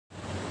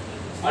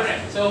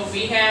Alright, so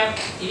we have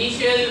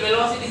initial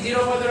velocity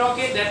 0 for the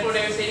rocket. That's what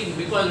I was saying,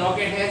 because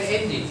rocket has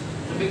engines.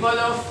 So because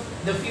of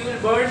the fuel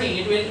burning,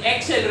 it will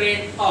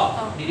accelerate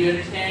up. Did you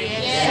understand?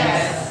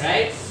 Yes.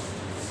 Right?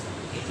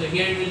 So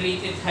here it will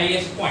reach its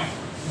highest point,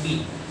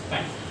 B.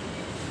 Fine.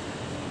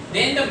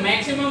 Then the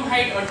maximum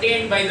height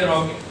attained by the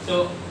rocket.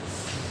 So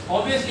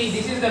obviously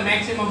this is the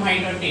maximum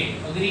height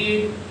attained.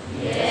 Agreed?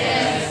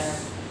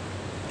 Yes.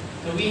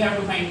 So we have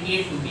to find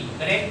A to B,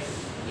 correct?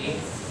 A.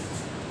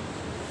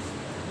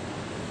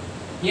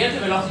 Here the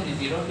velocity is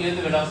 0, here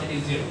the velocity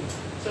is 0.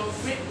 So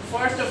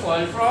first of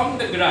all, from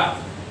the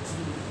graph,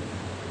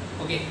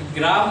 okay,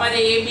 graph ma je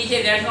AB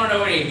che, that's not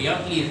our AB,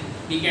 please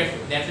be careful,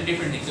 that's a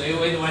different thing. So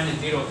always 1 is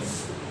 0,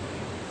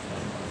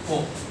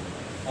 4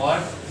 or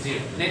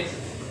 0. Let's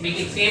make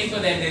it same so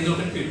that there is no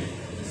confusion.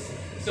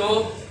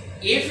 So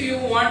if you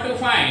want to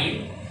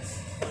find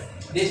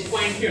this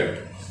point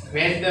here,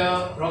 when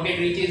the rocket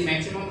reaches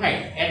maximum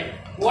height, at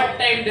what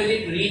time does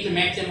it reach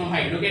maximum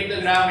height? Look at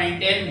the graph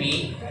and tell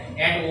me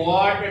at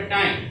what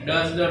time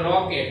does the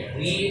rocket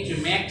reach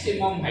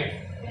maximum height?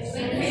 20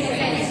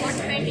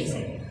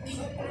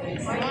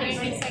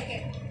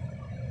 seconds.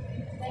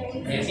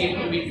 There seem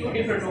to be two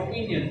different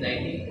opinions, I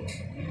think.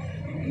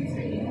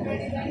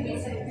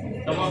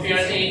 Some of you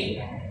are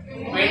saying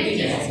 20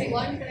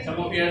 seconds. Some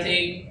of you are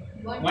saying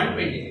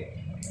 120 seconds.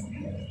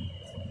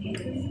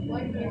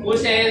 Who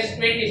says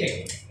 20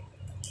 seconds?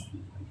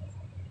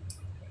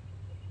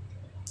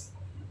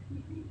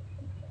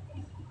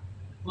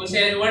 Who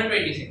says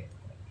 120 seconds?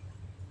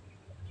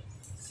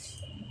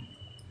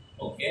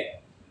 Okay.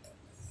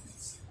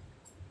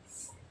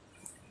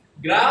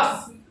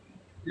 Graph,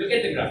 look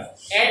at the graph.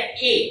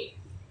 At A,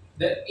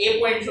 the A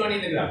point shown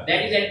in the graph,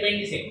 that is at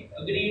 20 seconds.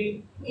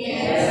 Agreed?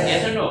 Yes.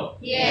 Yes or no?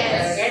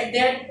 Yes. At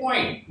that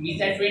point,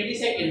 means at 20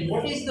 seconds,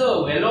 what is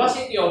the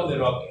velocity of the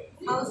rocket?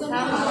 1,000.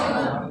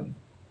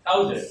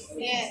 1000.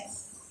 Yes.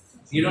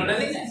 Zero,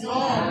 nothing?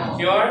 No.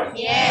 Sure?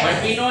 Yes.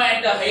 But we know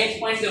at the highest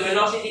point the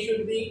velocity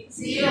should be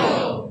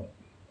 0.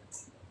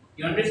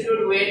 You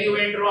understood where you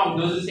went wrong,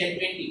 those who said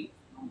 20.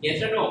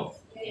 Yes or no?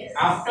 Yes.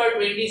 After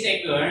 20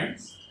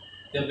 seconds,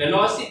 the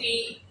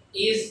velocity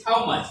is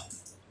how much?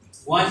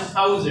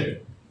 1000.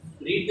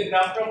 Read the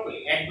graph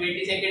properly. At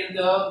 20 seconds,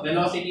 the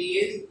velocity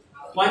is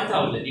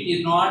 1000. It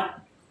is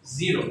not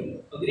 0.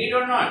 Agreed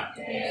or not?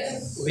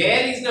 Yes.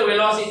 Where is the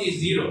velocity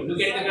 0? Look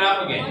at the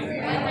graph again.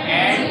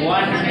 At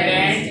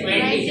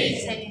 120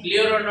 seconds.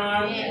 Clear or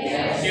not?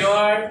 Yes.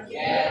 Sure?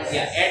 Yes.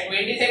 Yeah. At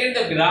 20 seconds,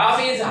 the graph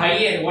is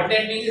higher. What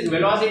that means is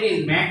velocity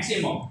is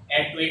maximum.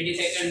 At 20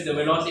 seconds, the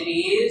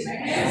velocity is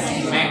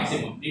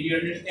maximum. Did you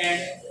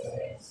understand?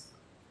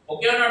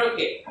 Okay or not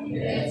okay?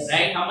 Yes.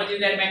 Right? How much is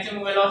that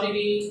maximum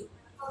velocity?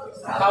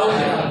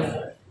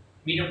 1000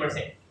 meter per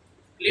second.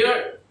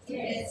 Clear?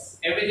 Yes.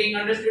 Everything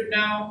understood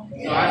now?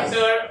 Yes.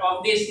 So answer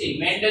of this thing,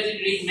 when does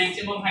it reach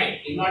maximum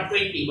height? It's not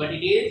 20, but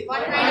it is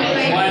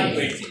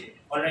 120.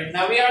 Alright,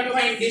 now we have to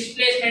find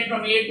displacement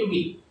from A to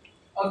B.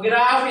 A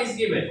graph is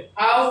given.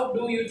 How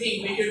do you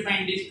think we should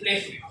find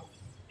displacement?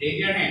 Raise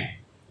your hand.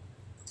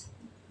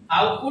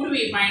 How could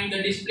we find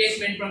the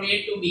displacement from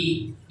A to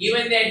B,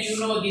 given that you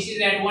know this is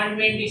at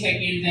 120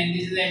 seconds and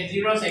this is at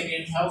 0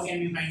 seconds? How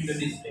can we find the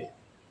displacement?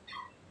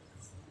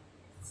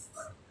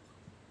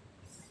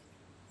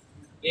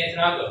 Yes,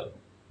 Raghav.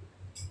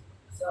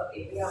 So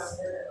area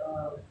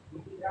under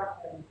VT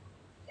graph and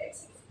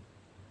axis.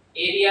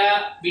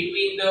 Area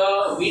between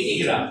the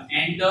VT graph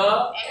and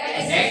the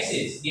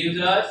axis gives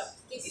us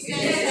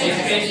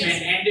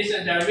displacement and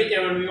distance, or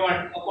whichever we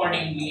want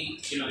accordingly.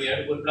 We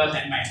have to put plus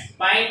and minus.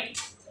 Fine.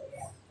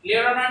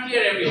 Clear or not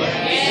clear, everyone?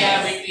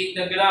 Yes. Area between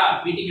the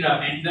graph, VT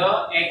graph, and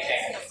the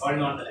x-axis,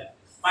 horizontal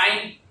axis.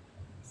 Fine.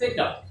 Sit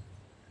down.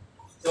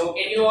 So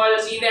can you all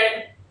see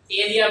that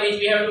area which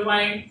we have to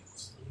find?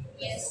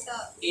 Yes, sir.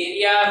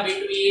 Area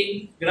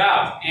between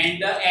graph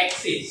and the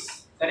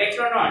axis. Correct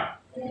or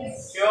not?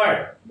 Yes.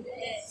 Sure.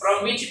 Yes.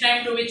 From which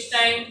time to which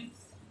time?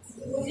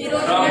 0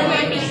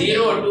 From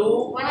 0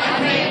 to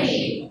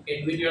 120.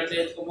 Okay, do it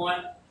yourself. Come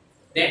on.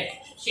 That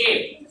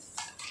shape.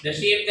 The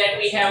shape that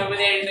we have over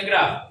there in the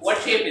graph.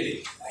 What shape is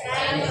it?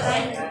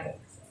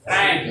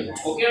 Triangle.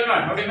 Okay or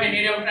not? What do you find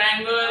area of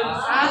triangle?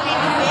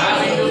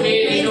 Half into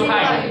base into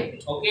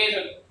height. Okay, so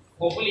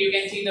hopefully you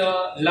can see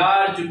the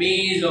large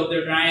base of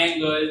the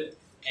triangle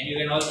and you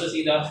can also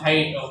see the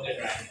height of the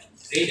triangle.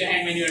 Raise your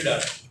hand when you are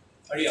done.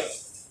 Hurry up.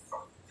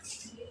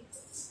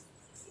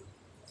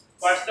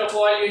 First of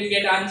all, you will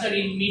get answer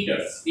in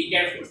meters. Be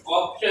careful.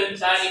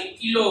 Options are in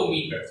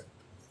kilometers.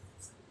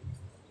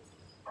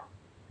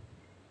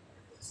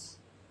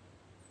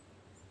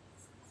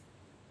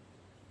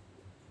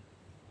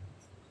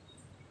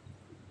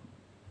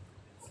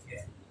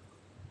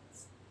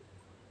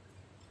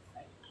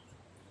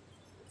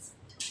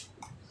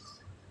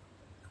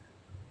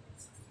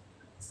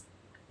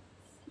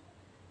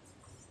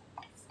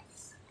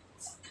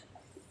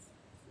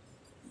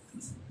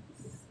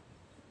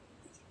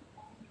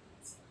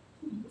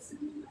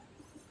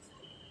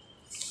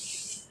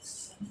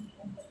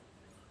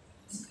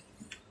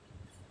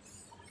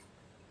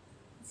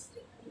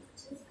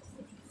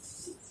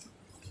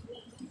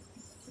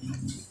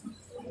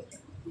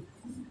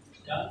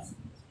 Done.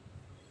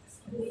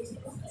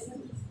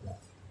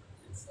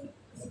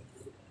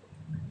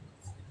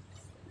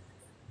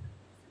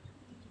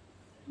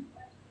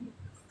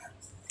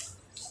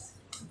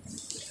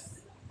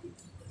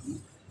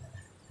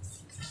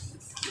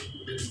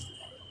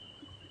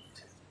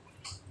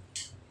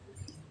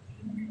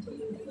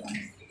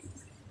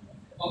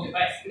 Okay,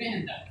 fine.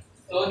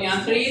 So the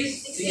answer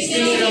is 60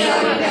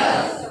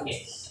 kilometers.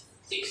 Yes,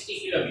 60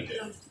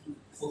 kilometers.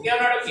 Okay or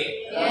not okay?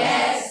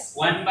 Yes.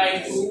 1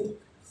 by 2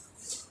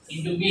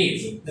 into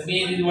base. The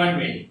base is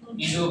 120.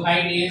 Into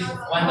height is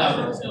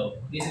 1000. So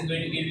this is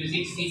going to give you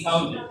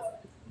 60,000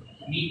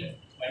 meters.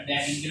 But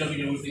that in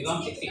kilometer would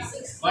become 60.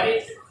 Got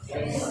it?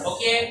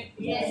 Okay?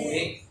 Yes.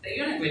 Okay. The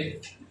unit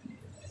question.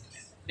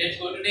 Let's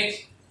go to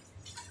next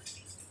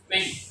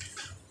 20.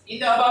 In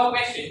the above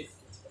question,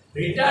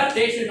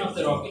 retardation of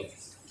the rocket.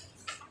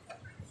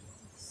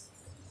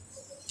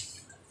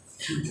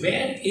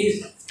 Where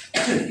is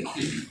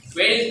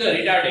the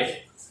retardation?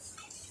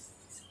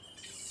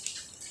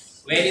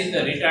 Where is the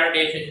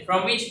retardation?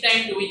 From which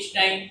time to which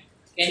time?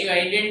 Can you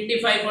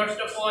identify first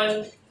of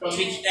all from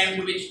which time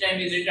to which time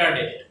is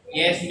retardation?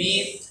 Yes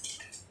means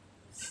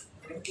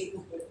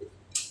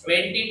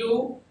 20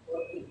 to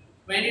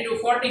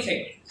 40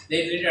 seconds.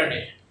 There is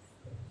retardation.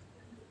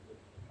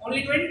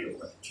 Only 22.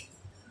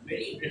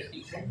 Very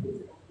interesting.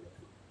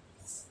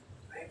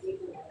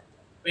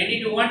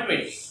 20 to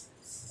 120.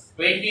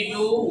 20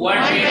 to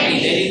 120,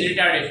 there is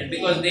retardation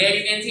because there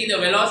you can see the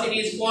velocity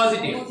is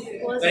positive,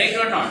 correct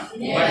or not?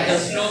 Yes. But the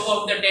slope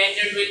of the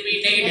tangent will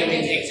be negative,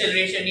 means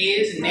acceleration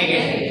is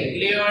negative.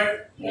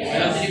 Clear? Yes.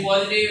 Velocity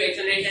positive,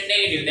 acceleration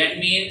negative, that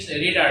means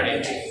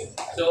retardation.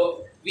 So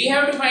we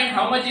have to find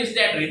how much is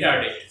that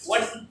retardation.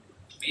 What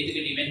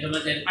basically when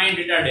someone says find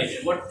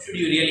retardation, what should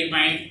you really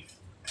find?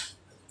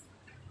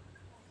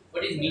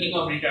 What is meaning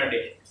of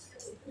retardation?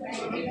 Raise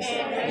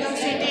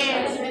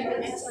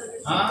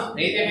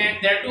your hand.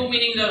 There are two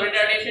meanings of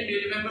retardation. Do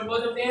you remember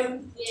both of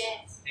them?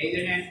 Yes. Raise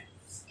your hand.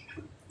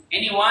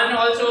 Any one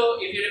also,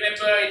 if you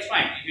remember, it's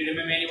fine. If you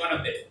remember any one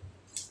of them.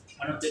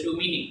 One of the two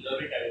meanings of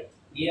retardation.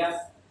 Yeah.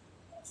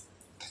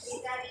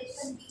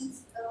 Retardation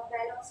means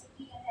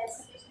velocity and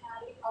acceleration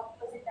are in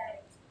opposite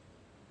direction.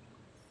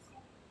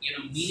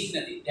 Meaning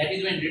nothing. That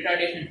is when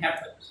retardation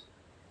happens.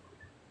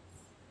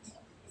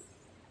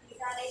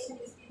 Retardation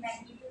is the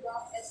magnitude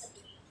of acceleration.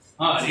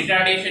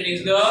 Retardation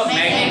is the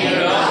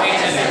magnitude of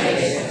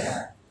acceleration.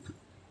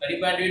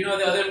 Paripa, do you know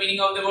the other meaning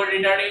of the word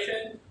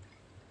retardation?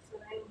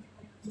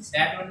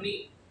 That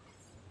only.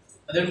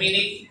 Other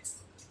meaning?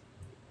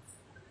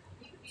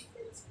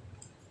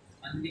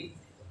 Only.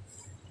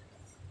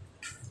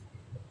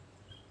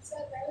 So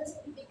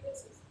velocity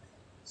decreases.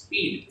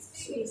 Speed.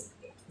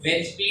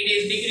 When speed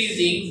is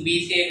decreasing,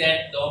 we say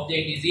that the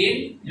object is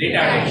in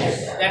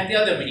retardation. That's the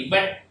other meaning.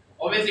 But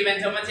obviously, when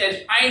someone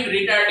says find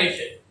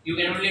retardation, you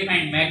can only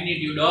find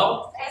magnitude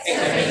of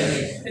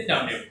acceleration. Sit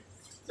down there.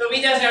 So we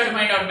just have to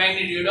find out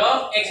magnitude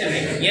of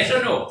acceleration. Yes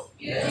or no?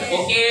 Yes.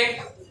 Okay.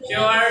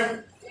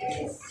 Sure.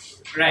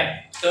 Yes.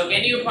 Right. So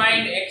can you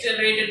find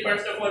acceleration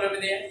first of all over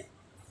there?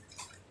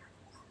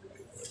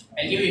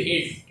 I'll give you a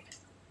hint.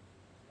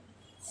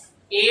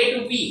 A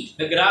to B,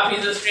 the graph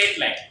is a straight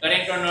line.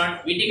 Correct or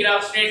not? VT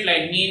graph straight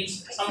line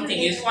means something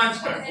is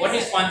constant. What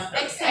is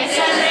constant?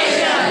 Acceleration.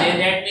 Then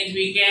that means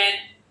we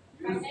can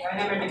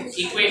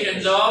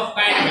equations of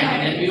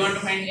kinematics and we want to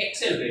find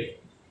acceleration.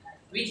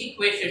 Which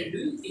equation do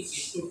you think is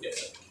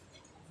suitable?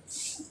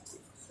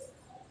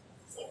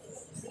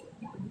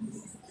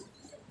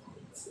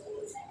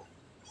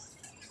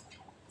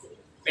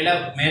 પહેલા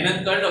મહેનત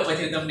કર લો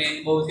પછી તમને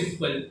બહુ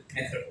simple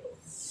method.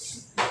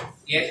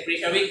 Yes,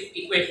 Prisha, which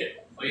equation?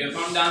 Or you have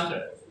found the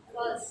answer?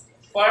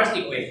 First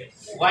equation.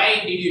 Why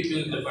did you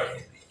choose the first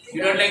equation? You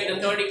don't like the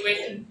third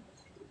equation?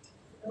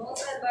 No,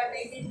 sir, but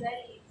it is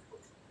very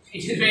easy.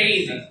 It is very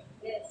easy.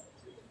 Yes.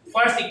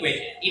 First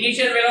equation.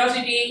 Initial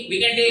velocity, we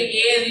can take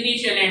A as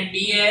initial and B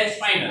as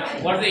final.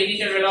 What's the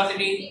initial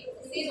velocity?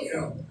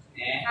 0.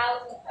 Yeah.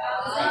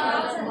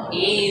 1000.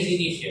 A is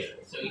initial.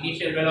 So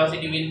initial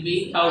velocity will be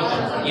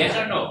 1000. Yes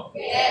or no?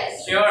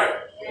 Yes. Sure.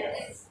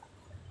 Yes.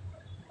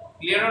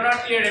 Clear or not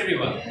clear,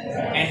 everyone?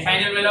 And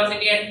final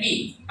velocity at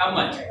B, how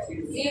much?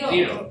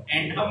 0.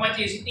 And how much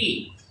is T?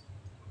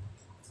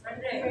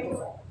 100.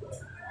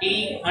 T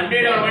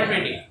 100 or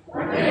 120?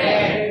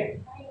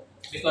 100.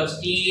 Because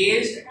T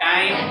is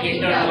time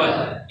interval.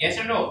 Yes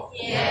or no?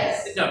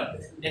 Yes. Sit down.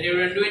 Then you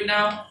will do it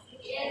now.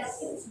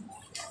 Yes.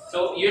 So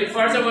you will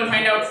first of all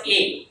find out A.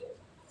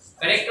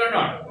 Correct or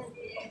not?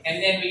 And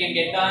then we can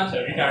get the answer.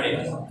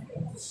 Retardation.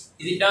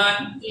 Is it done?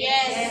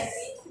 Yes.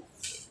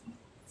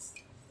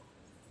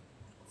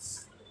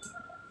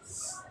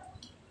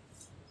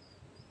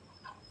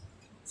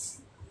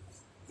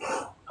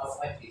 How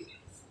much is it?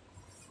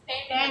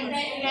 10.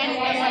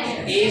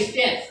 A is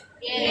 10.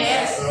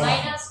 Yes.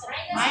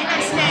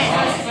 Minus 10.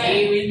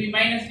 A will be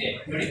minus 10.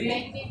 What is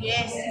it?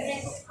 Yes.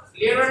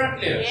 Clear or not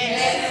clear?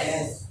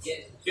 Yes.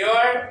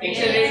 Sure.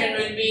 Acceleration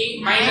will be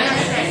minus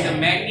 10. And the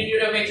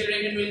magnitude of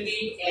acceleration will be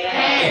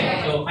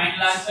 10. So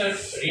final answer,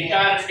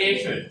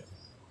 retardation.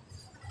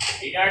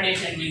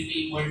 retardation will be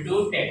equal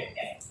to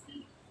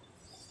 10.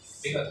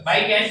 Because by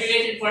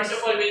calculation, first of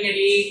all, we'll get A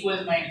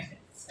equals minus 10.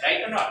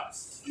 Right or not?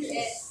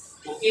 Yes.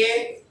 Okay?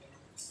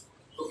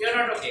 Okay or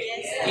not okay?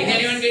 Yes, Is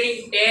anyone getting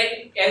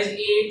 10 as A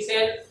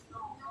itself?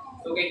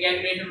 Okay,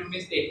 calculation में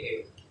mistake है.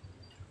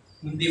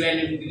 बुद्धि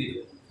value लिख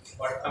दीजिए.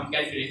 और some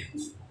calculation.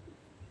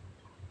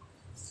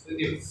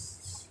 बुद्धि.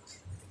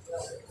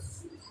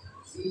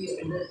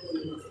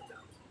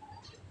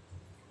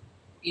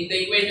 In the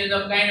equations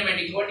of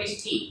kinematics, what is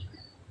T?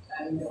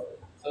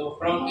 So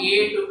from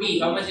A to B,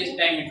 how much is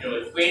time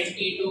interval?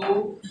 20 to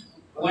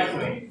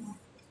 120.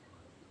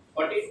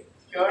 40?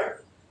 Sure?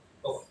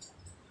 Okay.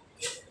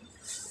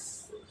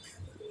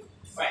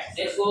 Fine.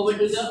 Let's go over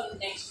to the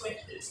next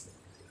question.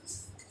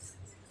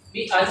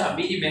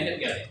 BG method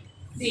क्या है?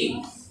 See,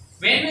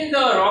 when will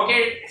the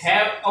rocket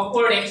have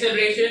upward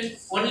acceleration?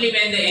 Only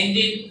when the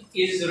engine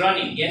is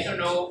running. Yes or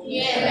no?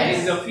 Yes. That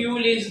is, the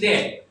fuel is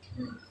there.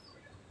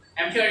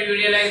 I'm sure you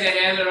realize that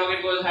as the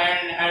rocket goes higher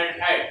and higher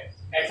and higher,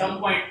 at some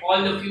point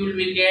all the fuel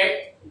will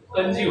get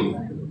consumed.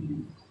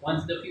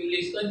 Once the fuel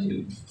is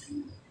consumed,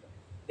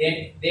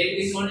 then there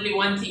is only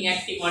one thing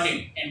acting on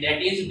it, and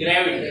that is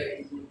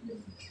gravity.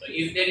 So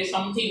if there is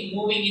something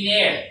moving in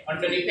air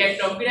under the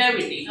effect of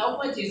gravity, how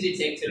much is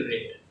its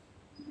acceleration?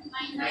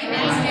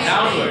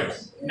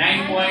 Downwards,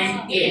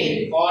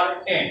 9.8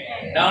 or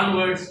 10.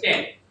 Downwards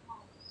 10.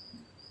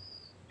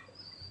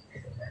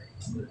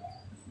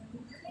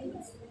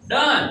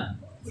 Done.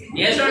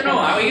 Yes or no?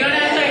 How are you going to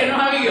answer? You know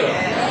how you go?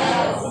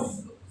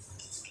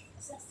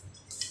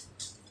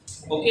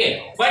 Okay.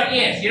 But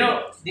yes,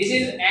 this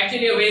is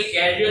actually a very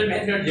casual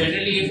method.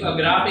 Generally, if a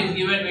graph is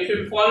given, we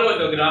should follow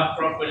the graph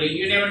properly.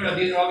 You never know,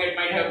 this rocket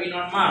might have been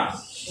on Mars.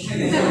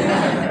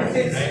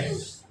 Right?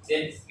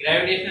 Then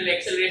gravitational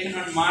acceleration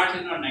on Mars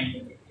is not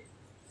 9.8.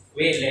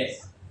 Way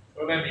less.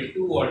 Probably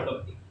 2 or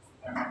something.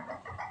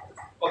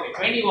 Okay,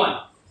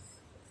 21.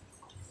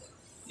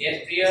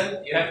 Yes,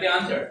 Priya, you have the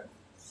answer.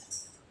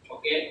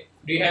 Okay.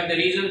 Do you have the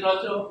reasons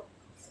also?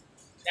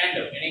 Stand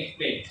up and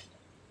explain.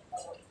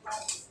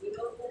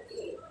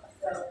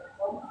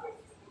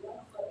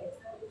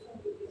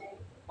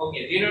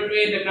 Okay, 0 to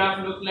A, the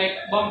graph looks like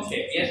bump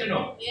shape. Yes or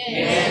no? Yes.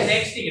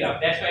 It's an XT graph.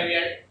 That's why we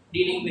are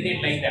dealing with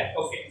it like that.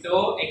 Okay.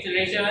 So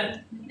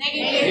acceleration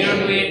Negative.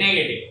 0 to A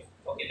negative.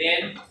 Okay,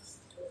 then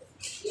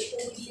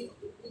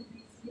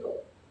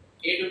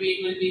A to B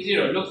it will be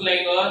 0. Looks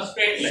like a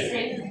straight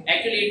line.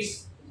 Actually,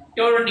 it's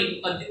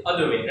turning the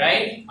other way,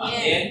 right?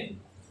 Yes. Then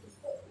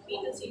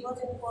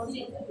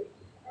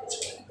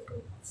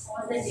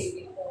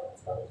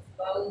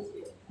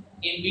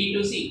in B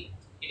to C,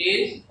 it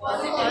is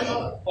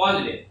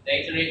positive. The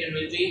acceleration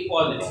will be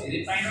positive. Is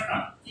it fine or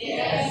not?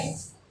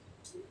 Yes.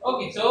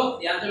 Okay, so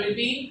the answer will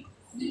be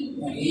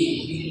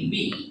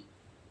B.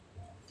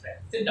 Right.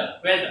 Sit down.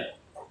 Well done.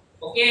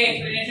 Okay,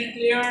 explanation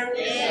clear?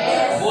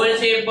 Yes. Bowl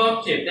shape,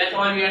 bump shape. That's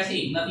all we are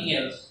seeing. Nothing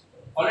else.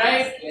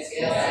 Alright?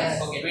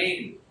 Yes. Okay, very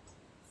good.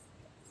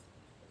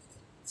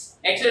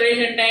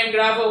 Acceleration time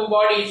graph of a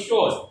body is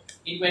shown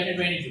in question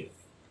 22.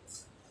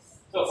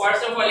 So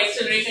first of all,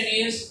 acceleration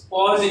is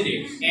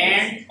positive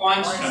and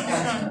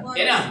constant.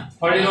 Okay, na?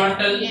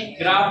 Horizontal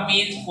graph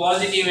means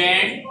positive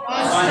and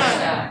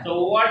constant.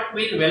 So what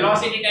will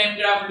velocity time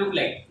graph look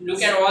like?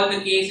 Look at all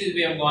the cases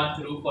we have gone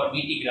through for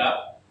VT graph.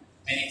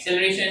 When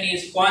acceleration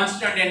is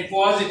constant and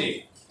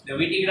positive, the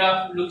VT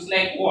graph looks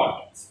like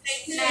what?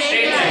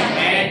 Straight line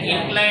and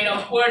inclined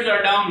upwards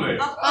or downwards?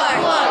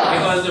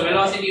 Because the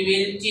velocity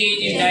will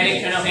change in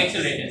direction of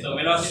acceleration. So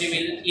velocity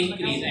will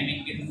increase. I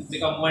mean, it will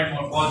become more and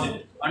more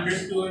positive.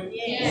 Understood?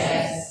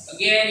 Yes.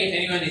 Again, if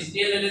anyone is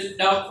still a little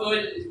doubtful,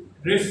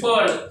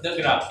 refer the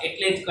graph.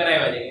 એટલે જ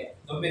કરાવવા જોઈએ.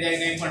 ગમે ત્યારે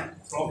કંઈ પણ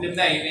problem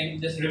થાય, you can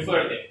just refer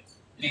them.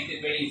 Makes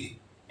it very easy.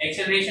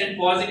 Acceleration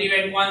positive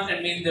and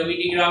constant means the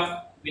VT graph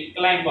will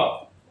climb up.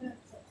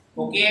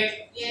 Okay?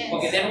 Yes.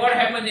 Okay, then what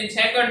happens in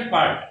second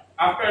part?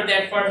 After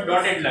that first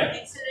dotted line?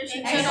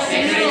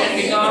 Acceleration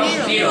becomes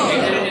 0.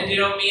 Acceleration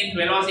 0 means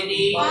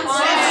velocity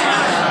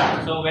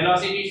constant. So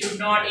velocity should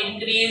not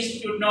increase,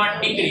 should not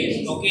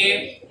decrease. Okay?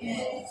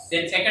 Yes.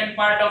 Then second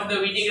part of the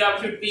VT graph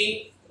should be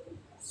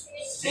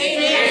Straight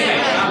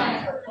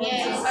line.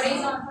 Yes.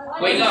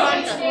 Going up.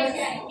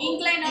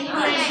 Incline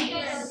upward.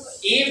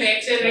 If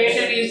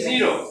acceleration is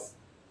 0,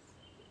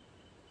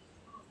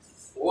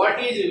 what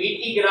is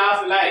VT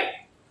graph like?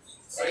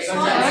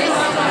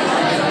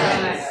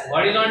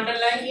 Horizontal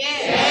line?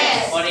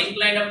 Yes. Or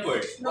inclined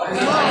upwards?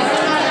 Horizontal.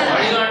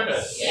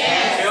 Horizontal?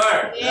 Yes. Sure?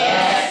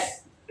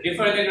 Yes.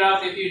 Refer the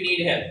graph if you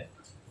need help.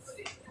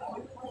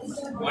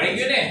 What is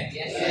your name?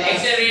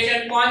 Acceleration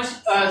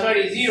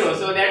 0,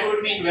 so that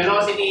would mean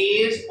velocity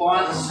is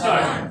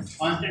constant.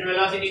 Constant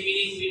velocity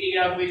meaning VT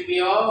graph will be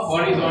a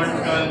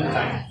horizontal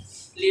line.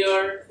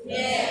 Clear?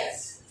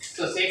 Yes.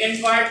 So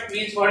second part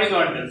means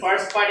horizontal.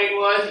 First part it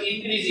was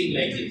increasing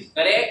like this.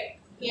 Correct?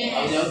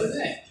 Yes. Yes.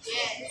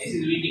 Yes. This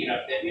is VT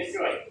graph that we are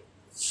drawing.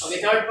 Okay,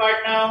 third part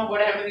now.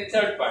 What happens in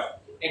third part?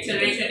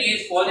 Acceleration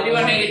is positive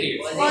or negative?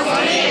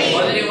 Positive.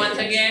 Positive once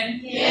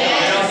again.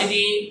 Yes.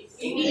 Velocity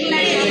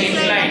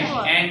Incline.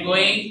 and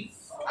going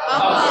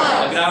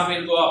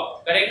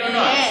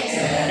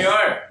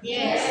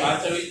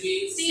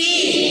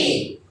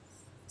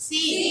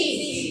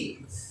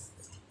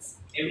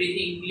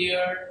Anything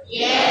clear?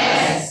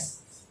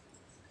 Yes.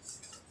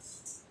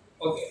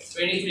 Okay,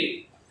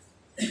 23.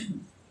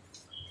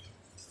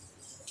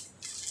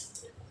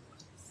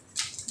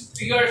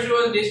 Figure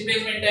shows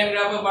displacement time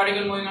graph of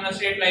particle moving on a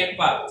straight line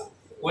path.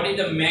 What is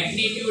the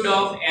magnitude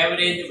of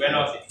average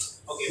velocity?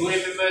 Okay, who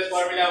remembers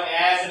formula of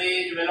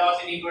average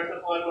velocity first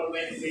of all for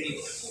when reading?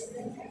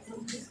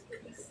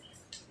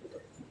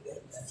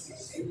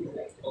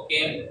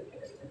 Okay,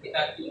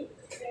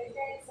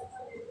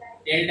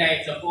 delta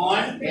x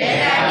upon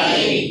Delta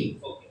t.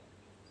 Okay,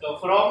 so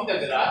from the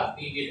graph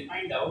we will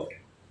find out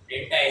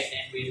delta x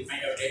and we will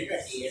find out delta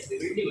t and we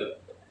will divide.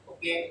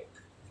 Okay,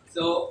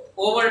 so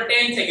over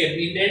 10 seconds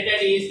means delta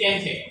t is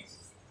 10 seconds.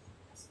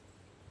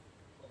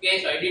 Okay,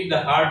 so I did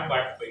the hard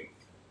part for you.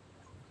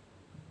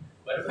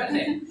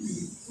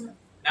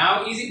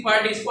 Now easy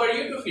part is for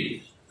you to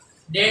finish.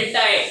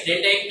 Delta x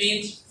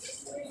means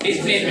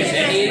displacement,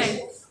 that is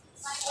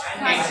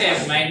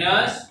xf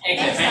minus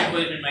xf and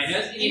position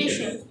minus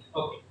initial.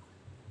 Okay,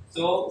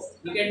 so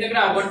look at the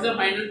graph. What's the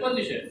final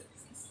position?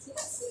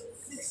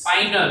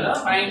 Final.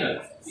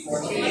 60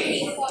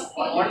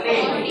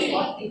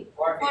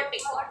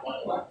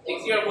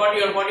 or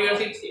 40 or 40 or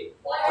 60?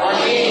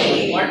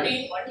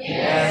 40?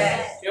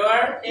 Yes.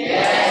 Sure?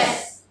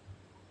 Yes.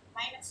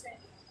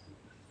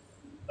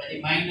 But the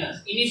minus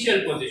initial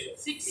position.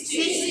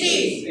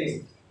 60.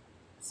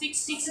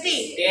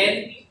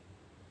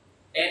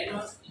 10 no?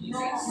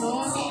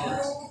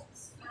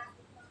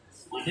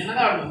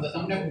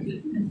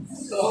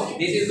 So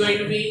this is going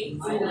to be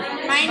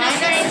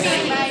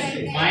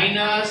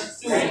minus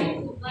 2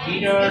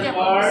 meters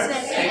per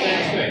second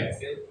square.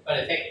 Per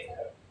second.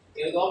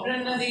 You go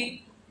nothing.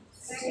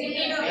 We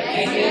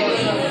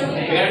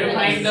have to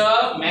find the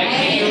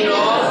magnitude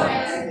of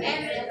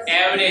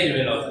average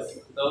velocity.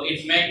 So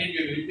its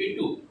magnitude will be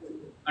 2.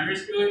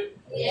 Understood?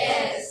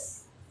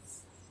 Yes.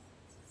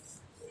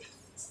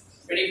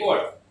 24.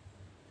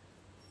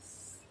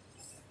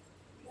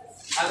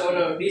 આ તો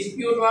ઓલો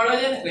dispute વાળો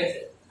છે ને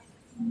question.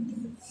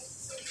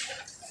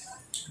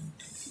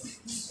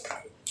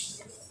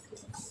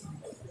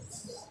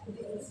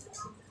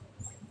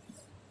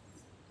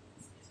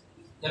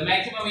 The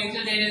maximum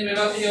instantaneous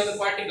velocity of the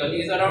particle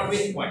is around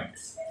which point?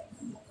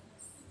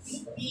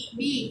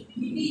 B.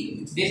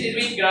 This is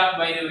which graph,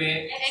 by the way?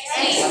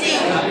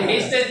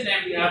 Distance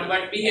time graph,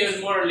 but behaves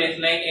more or less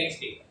like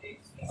xt.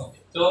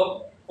 So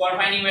for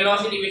finding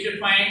velocity, we should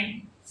find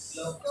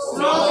slope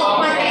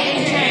of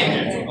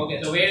tangent. Okay,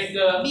 so where is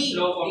the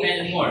slope of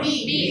tangent more?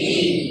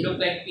 B. Look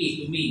like P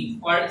to me.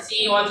 Or C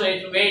also,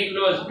 it's very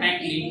close,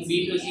 frankly. B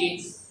to C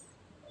is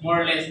more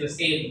or less the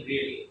same,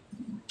 really.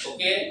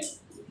 Okay?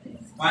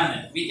 One,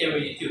 whichever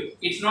you choose.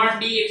 It's not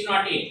D, it's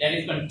not A. That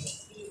is confused.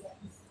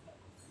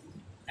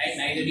 Right?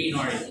 Neither D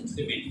nor A. It's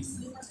the main.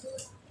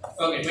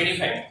 Okay,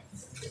 25.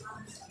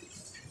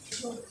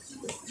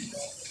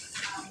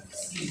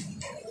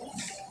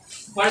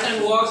 Person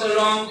walks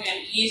along an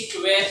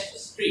east-west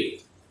street,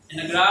 and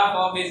the graph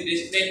of his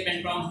displacement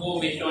from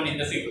home is shown in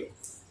the figure.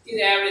 His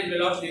average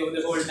velocity of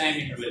the whole time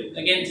interval.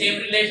 Again, same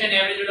relation.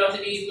 Average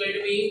velocity is going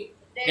to be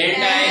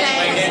delta x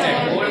by delta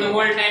t over the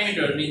whole time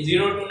interval, means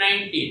 0 to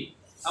 19.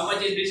 How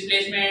much is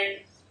displacement?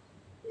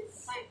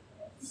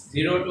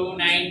 0 to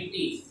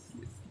 90.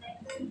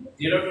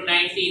 0 to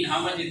 19. How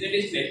much is the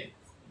displacement?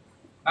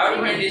 How to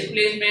find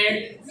displacement?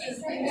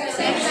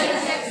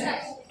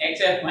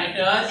 xf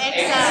minus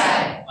xi.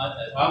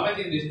 How much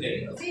is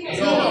displacement?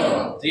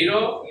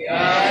 0.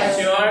 Yes.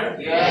 Sure?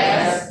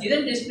 Yes.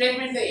 Isn't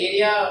displacement the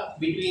area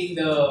between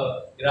the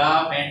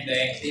graph and the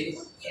axis?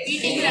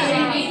 PT graph.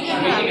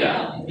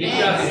 Which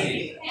graph is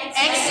this?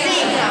 XT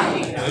graph.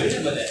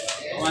 Remember that.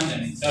 One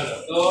minute.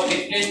 So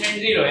displacement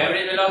 0.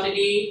 Average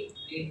velocity?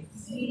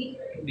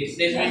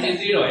 Displacement is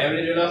 0.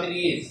 Average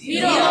velocity is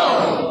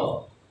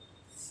 0.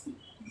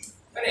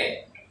 Correct.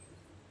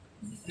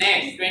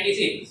 Next,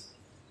 26.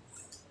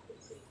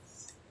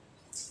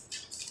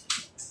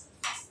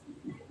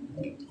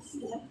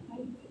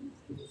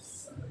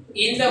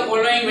 In the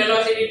following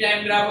velocity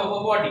time graph of a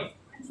body,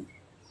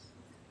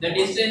 the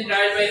distance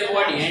traveled by the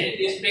body and its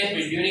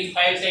displacement during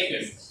 5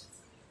 seconds.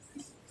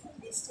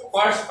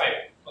 First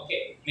 5,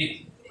 okay, means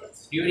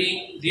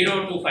during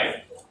 0 to 5.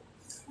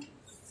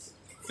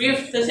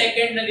 5th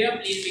second,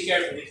 please be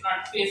careful. It's not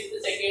 5th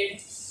second,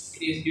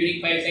 it is during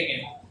 5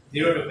 seconds,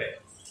 0 to 5.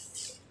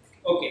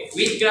 Okay,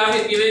 which graph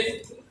is given?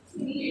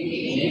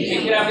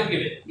 Which graph is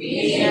given?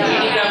 PD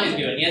graph is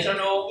given. Yes or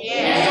no? Yes.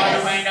 And you want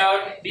to find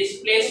out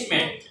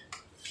displacement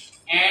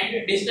and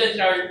distance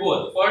traveled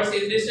both. First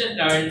is distance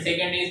traveled,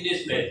 second is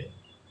displacement.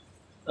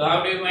 So how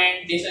do you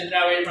find distance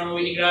traveled from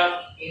which graph?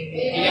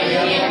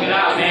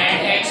 Graph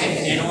and axis,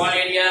 and all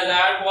areas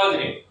are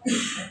positive.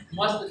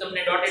 Most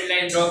તમને dotted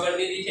line draw કરી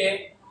દીધી છે.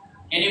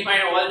 And you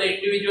find all the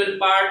individual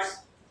parts.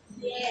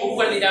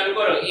 ઉપરથી ચાલુ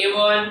કરો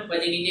A1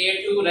 પછી નીચે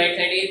A2 right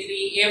side A3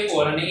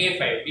 A4 અને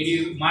A5. Did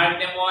you mark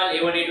them all?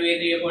 A1 A2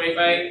 A3 A4 A5?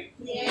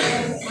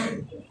 Yes.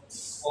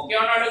 Okay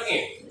or not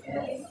okay?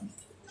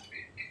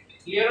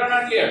 Clear or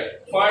not clear?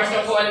 First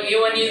of all,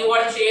 A1 is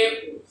what shape?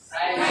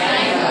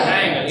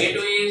 Triangle. A2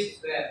 is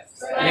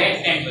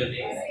rectangle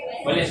देगा,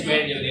 बोले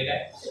square जो देगा,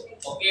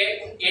 okay?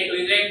 A2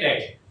 is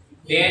rectangle,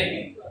 then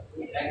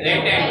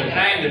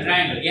rectangle,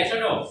 triangle, yes or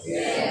no?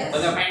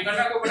 बता find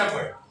करना को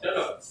फटाफट,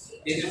 चलो,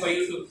 this is for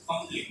you to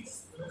complete.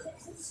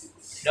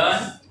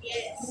 Done?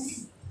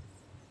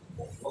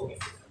 Okay.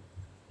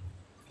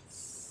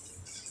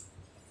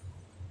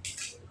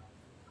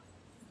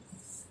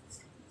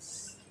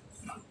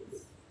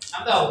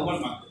 अब तो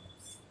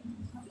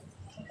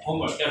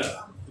homework चलो.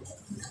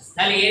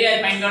 Now area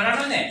find करना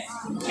ना ने,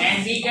 and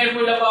be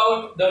careful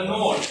about the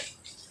node.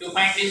 To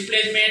find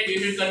displacement, we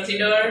will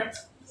consider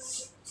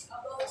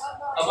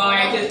above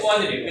x is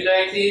positive, below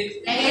x is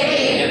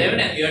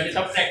negative. You have to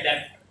subtract that.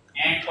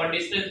 And for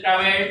distance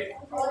traveled,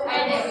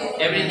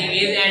 everything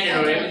is added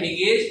or everything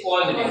is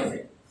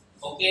positive.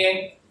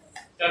 Okay.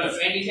 Chalo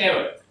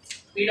 27.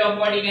 Speed of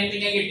body can be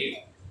negative.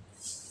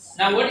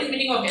 Now, what is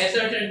meaning of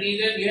assertion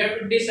reason? You have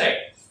to decide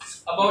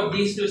about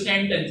these two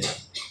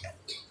sentences.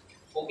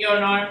 Okay or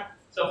not?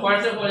 So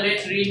first of all,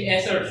 let's read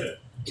assertion.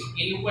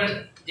 In ઉપર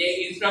જે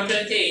instruction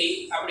છે એ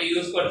આપણે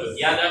use કરજો.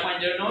 યાદ રાખવાની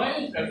જરૂર ન હોય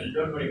instruction,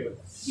 don't worry about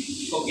it.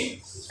 Okay.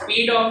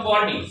 Speed of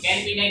body can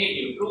be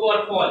negative. True or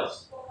false?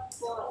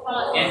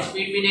 Can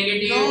speed be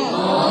negative?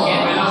 No. Can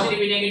velocity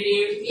be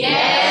negative?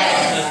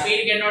 Yes. The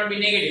speed cannot be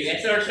negative.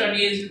 Assertion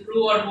is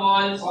true or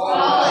false?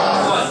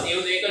 False.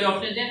 એવું તો એક જ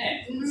option છે ને?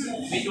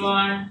 Which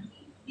one?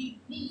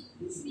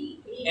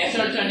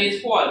 Assertion is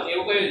false.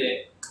 એવું કયું છે?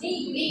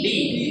 D.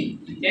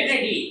 છે ને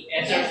D.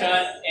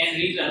 Assertion and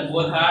reason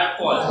both are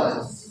false.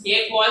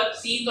 એક false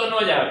C તો નો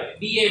જ આવે.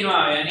 D એ નો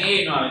આવે અને A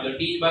નો આવે તો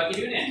D બાકી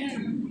રહ્યું ને?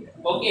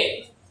 Okay.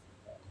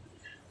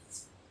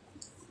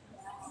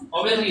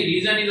 Obviously,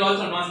 reason is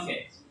also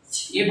nonsense.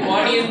 If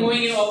body is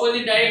moving in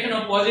opposite direction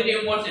of positive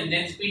motion,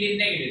 then speed is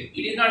negative.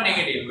 It is not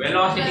negative.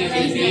 Velocity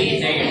will be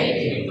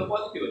negative. It's a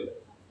positive.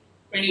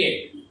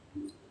 28.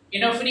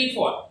 In a free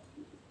fall,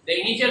 the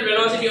initial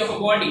velocity of a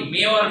body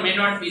may or may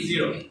not be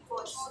zero.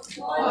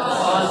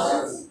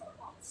 False.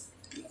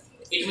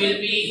 It will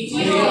be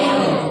zero.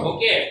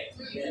 Okay.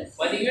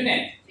 What is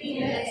unit?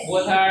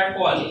 Both are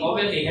false.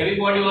 Obviously, heavy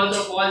body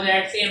also falls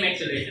at same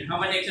acceleration. How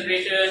much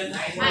acceleration?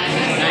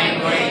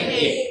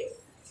 9.8.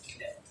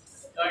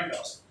 Turned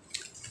off.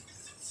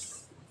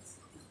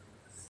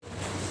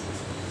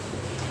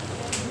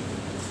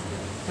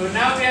 So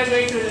now we are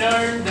going to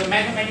learn the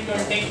mathematical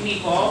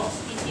technique of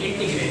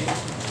integration,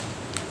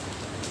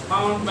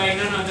 found by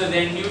none other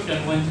than Newton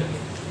once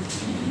again.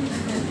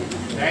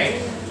 Right?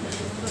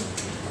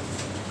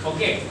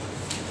 Okay.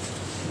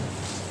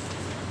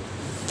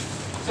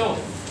 So,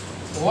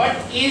 what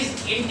is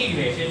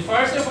integration?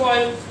 First of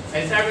all,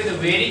 I'll start with the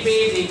very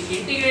basic.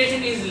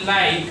 Integration is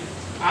like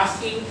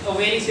asking a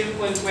very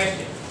simple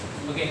question.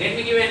 Okay, let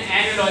me give an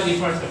analogy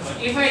first of all.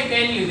 If I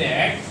tell you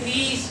that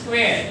 3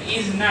 square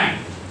is 9,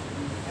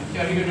 I'm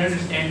sure you will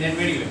understand that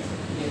very well.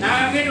 Now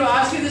I'm going to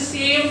ask you the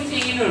same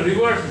thing in a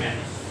reverse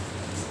manner.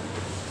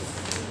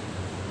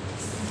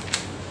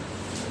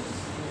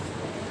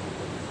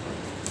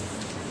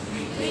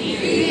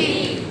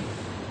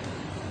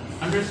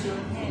 Understood?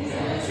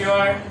 Yes.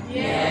 Sure?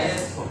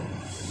 Yes.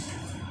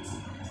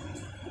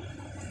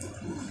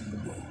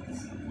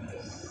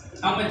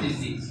 How much is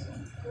this?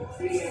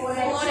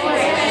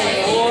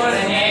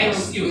 4x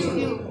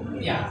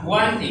cubed. Yeah,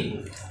 one thing.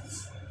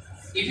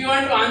 If you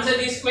want to answer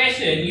this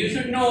question, you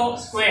should know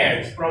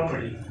squares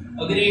properly.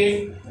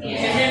 Agreed? Yes.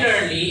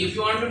 Similarly, if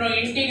you want to know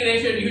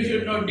integration, you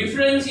should know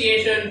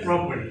differentiation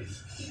properly.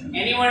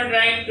 Anyone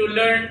trying to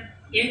learn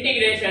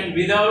integration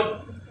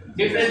without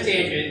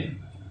differentiation,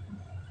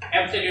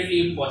 absolutely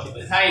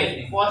impossible.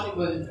 Highly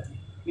impossible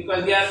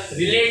because they are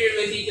related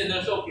with each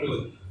other so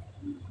closely.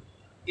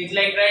 It's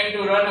like trying to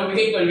run a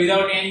vehicle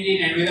without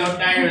engine and without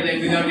tires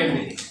and without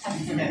everything.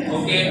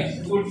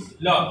 Okay, good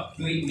luck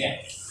doing that.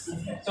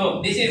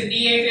 So this is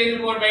dx raised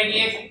to 4 by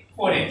dx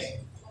 4x.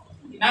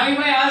 Now if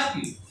I ask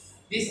you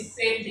this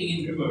same thing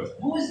in reverse,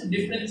 whose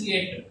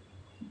differentiation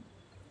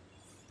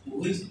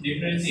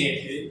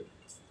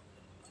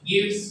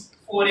gives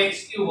 4x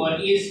cube or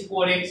is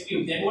 4x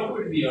cube, then what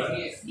would be your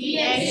dx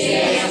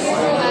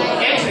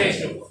x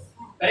raised to 4?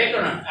 Correct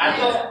or not? આ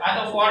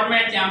તો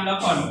format છે આમ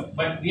લખવાનું,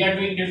 but we are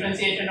doing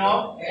differentiation of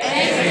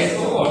x raised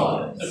to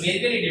 4. So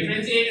basically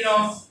differentiation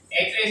of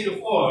x raised to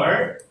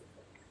 4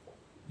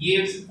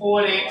 gives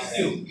 4x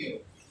cube.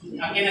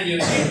 Again,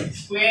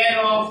 square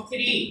of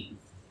 3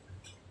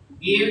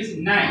 gives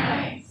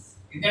 9.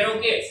 Is that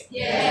okay?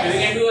 Yes. So we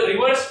can do a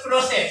reverse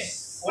process.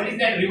 What is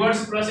that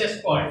reverse process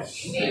called?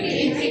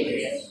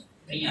 Integration.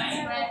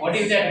 What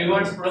is that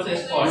reverse process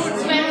called?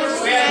 Square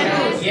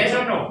root. Yes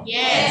or no?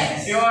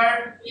 Yes. Sure?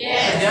 Yes.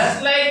 So just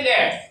like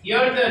that,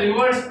 here the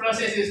reverse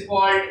process is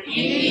called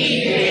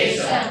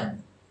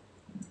integration.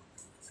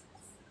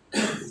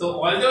 So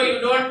although you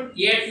don't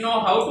yet know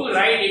how to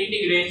write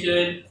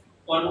integration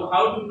or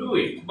how to do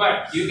it, but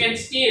you can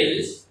still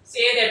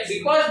say that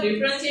because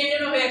differentiation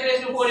of x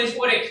raised to 4 is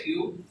 4x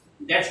cube,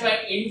 that's why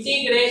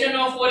integration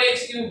of 4x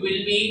cube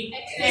will be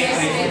x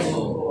raised to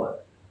 4.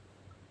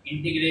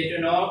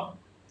 Integration of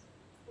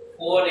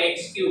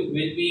 4x cube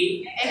will be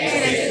x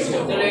raised to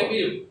 4. So like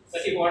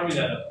પછી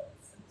formula લખો.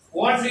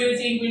 What do you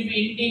think will be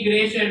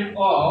integration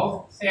of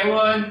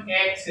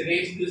 7x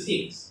raised to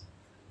 6?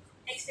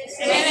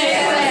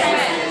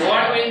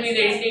 What will be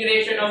the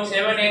integration of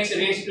 7x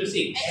raised to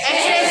 6?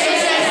 X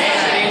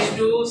raised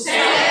to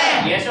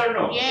 7. Yes or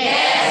no?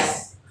 Yes.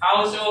 How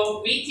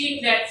so? We think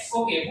that,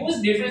 okay, whose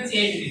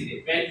differentiation is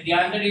it? Well, the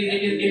answer is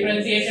it is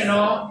differentiation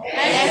of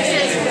X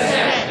raised to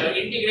 7. So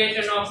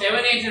integration of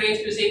 7x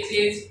raised to 6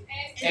 is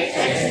x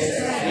raised to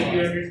 7. Did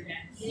you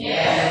understand?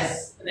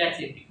 Yes. So that's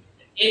integration.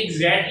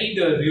 Exactly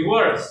the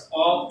reverse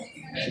of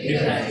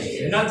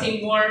differentiation. Nothing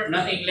more,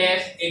 nothing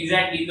less.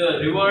 Exactly the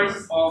reverse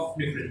of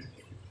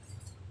differentiation.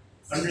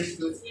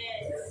 Understood?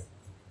 Yes.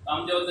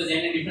 સમજો તો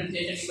જેને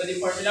differentiation ની બધી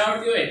formula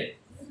આવડતી હોય ને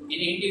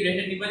એને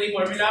integration ની બધી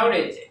ફોર્મ્યુલા આવડે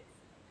જ છે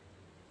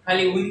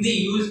ખાલી ઊંધી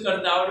યુઝ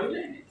કરતા આવડવું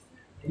જોઈએ ને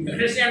you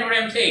understand what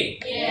I'm saying?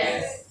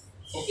 Yes.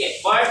 Okay,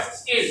 but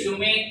still to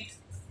make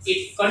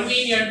it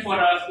convenient for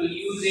us to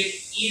use it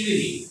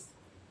easily,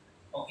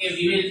 okay,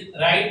 we will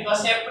write a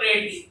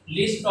separate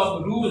list of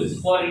rules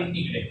for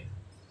integration,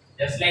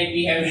 just like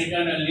we have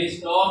written a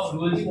list of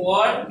rules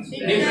for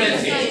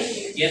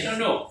differentiation. Yes or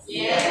no?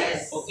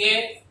 Yes. Okay,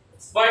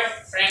 but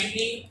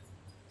frankly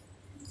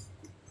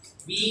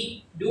we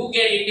do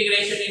get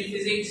integration in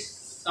physics,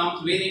 sums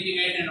with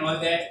integration and all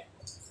that,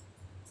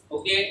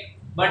 okay,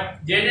 but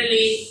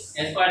generally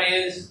as far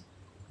as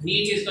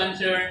NEET is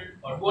concerned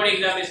or board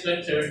exam is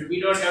concerned, we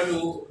don't have to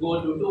go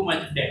to too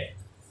much depth,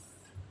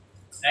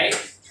 right?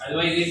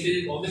 Otherwise this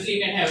is obviously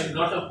you can have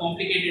lots of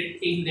complicated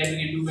things that we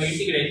can do by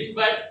integration,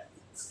 but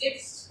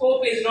its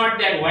scope is not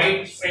that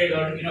widespread,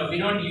 or we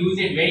don't use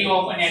it very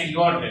often at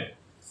your level.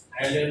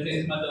 I will say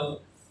this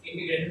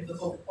integration is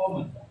so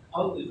common.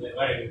 How to do it?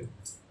 Whatever.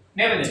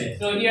 Nevertheless,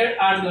 so here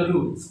are the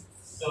rules.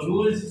 So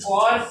rules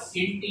for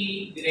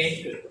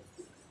integration,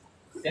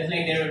 just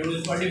like there are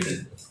rules for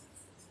difference.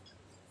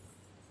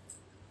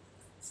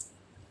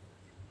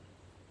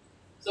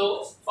 So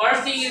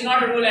first thing is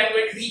not a rule. I'm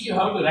going to teach you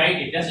how to write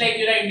it. Just like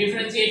you write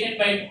differentiation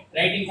by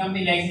writing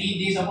something like d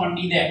this upon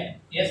d that.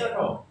 Yes or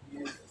no?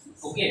 Yes.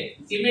 Okay.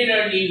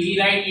 Similarly, we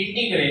write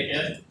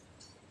integration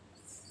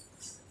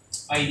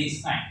by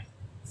this sign.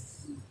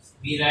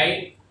 We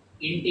write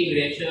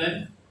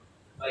integration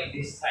by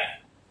this sign.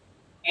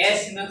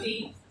 S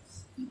nothing,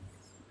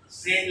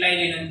 straight line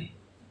in nothing.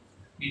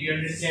 Did you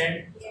understand?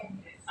 Yes.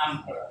 Arm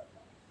करो.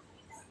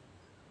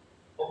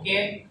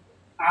 Okay,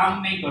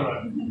 arm नहीं करो.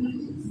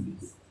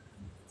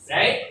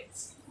 Right?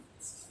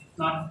 It's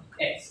not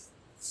X.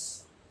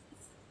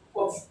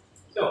 Okay.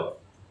 So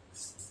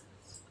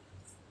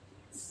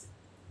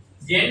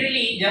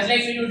generally, just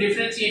like we do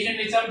differentiation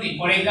with something,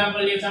 for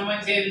example, if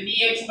someone says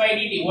dx by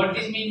dt, what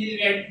this means is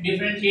we are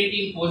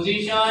differentiating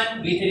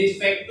position with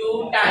respect to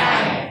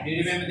time. Do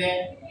you remember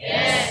that?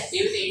 Yes.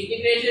 If the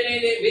integration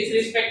is with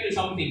respect to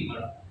something,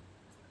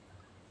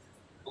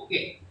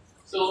 okay.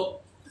 So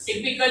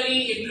typically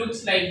it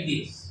looks like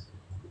this: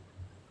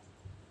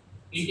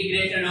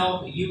 integration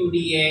of u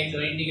dx,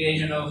 or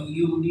integration of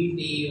u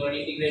dt, or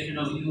integration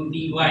of u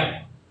dy.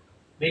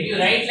 When you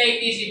write like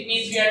this, it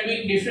means we are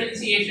doing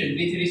differentiation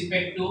with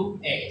respect to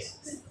x.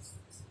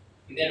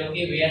 Is that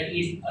okay? We are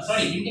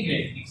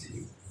integration.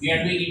 Excuse. We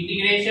are doing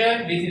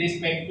integration with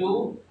respect to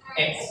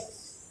x.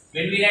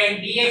 When we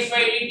write dx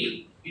by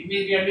dt, it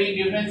means we are doing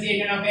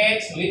differentiation of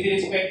x with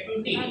respect to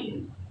t.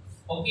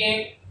 Okay.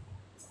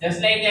 Just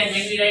like that,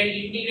 when we write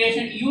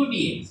integration u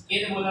dx,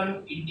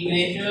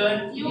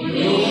 integration u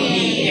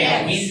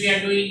dx means we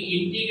are doing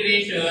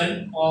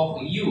integration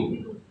of u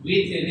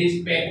with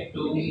respect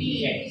to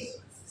dx.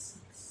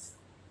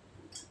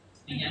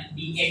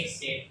 dx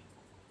છે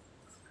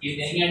if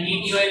અહીંયા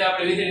dt હોય તો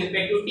આપણે with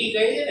respect to t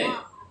કહીએ ને,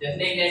 just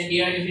like that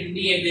here if it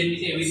dx then we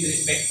say with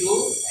respect to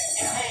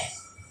x.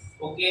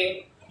 Okay,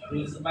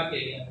 rules બાકી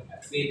રહ્યા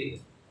basic.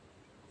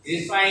 Is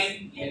this fine?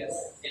 Yes.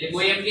 એટલે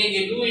કોઈ એમ કહે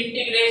કે do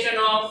integration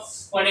of,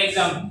 for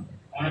example,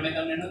 હમણાં મેં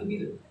તમને નહોતું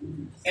કીધું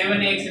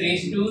 7x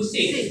raised to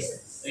 6.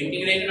 So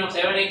integration of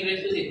 7x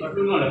raised to 6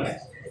 એટલું ન લખાય.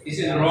 This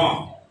is wrong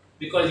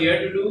because you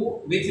have to do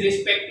with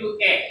respect to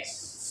x.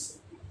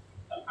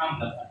 આમ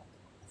લખાય.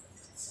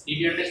 Did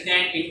you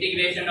understand?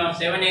 Integration of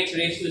 7x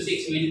raised to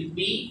 6 will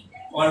be,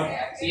 or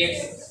cx,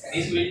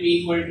 this will be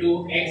equal to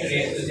x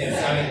raised to 7.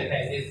 How is it?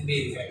 This is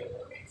basic.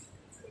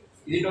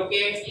 Is it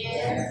okay?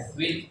 Yes.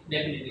 We'll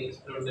definitely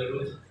explore the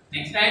rules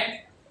next time.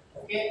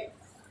 Okay?